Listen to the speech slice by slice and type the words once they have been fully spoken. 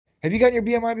Have you gotten your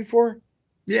BMI before?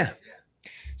 Yeah.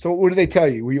 So what do they tell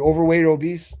you? Were you overweight or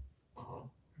obese?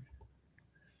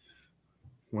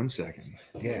 1 second.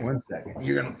 Yeah. 1 second.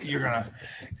 You're gonna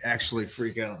actually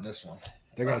freak out on this one.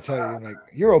 They're gonna tell you like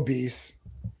you're obese.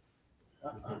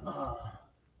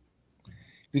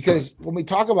 Because when we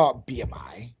talk about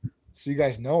BMI, so you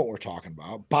guys know what we're talking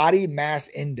about, body mass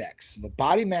index. The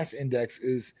body mass index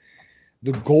is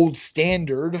the gold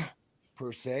standard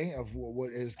per se of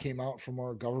what has came out from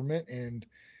our government and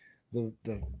the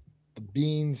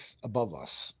beings above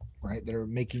us, right? That are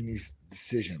making these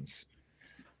decisions.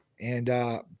 And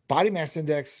body mass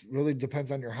index really depends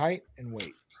on your height and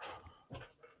weight.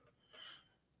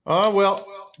 Well,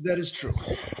 that is true.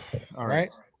 All right. Right?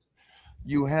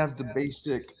 You have the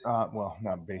basic, well,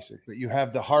 not basic, but you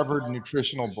have the Harvard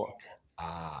nutritional book.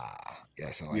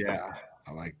 Yes, I like that.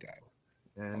 I like that.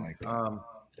 And I like that.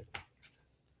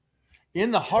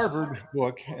 In the Harvard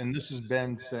book, and this has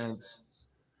been since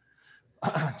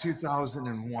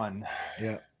 2001,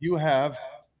 Yeah. you have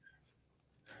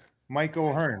Mike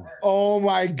O'Hearn. Oh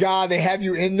my God, they have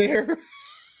you in there?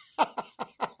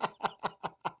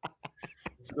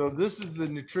 So this is the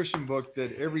nutrition book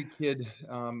that every kid,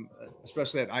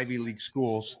 especially at Ivy League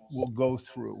schools, will go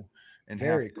through and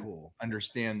Very have to cool.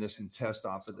 understand this and test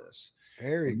off of this.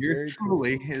 Very, And you're very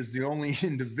truly cool. is the only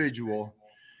individual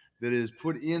that is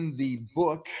put in the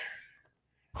book,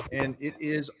 and it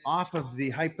is off of the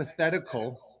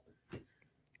hypothetical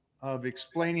of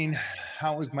explaining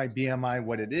how is my BMI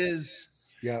what it is,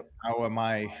 Yep. how am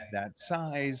I that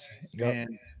size, Yep.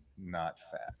 and not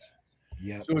fat.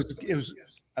 Yep. So it was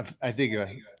I think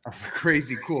a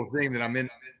crazy cool thing that I'm in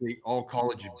the all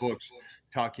college books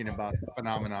talking about the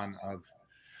phenomenon of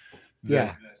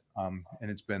Yeah. And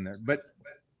it's been there. But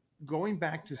going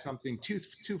back to something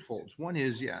twofold. One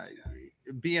is,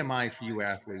 BMI for you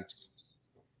athletes,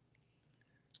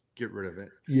 get rid of it.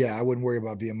 Yeah, I wouldn't worry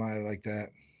about BMI like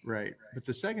that. Right. But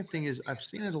the second thing is I've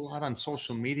seen it a lot on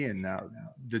social media now.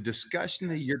 The discussion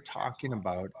that you're talking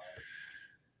about,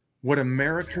 what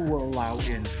America will allow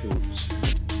in foods.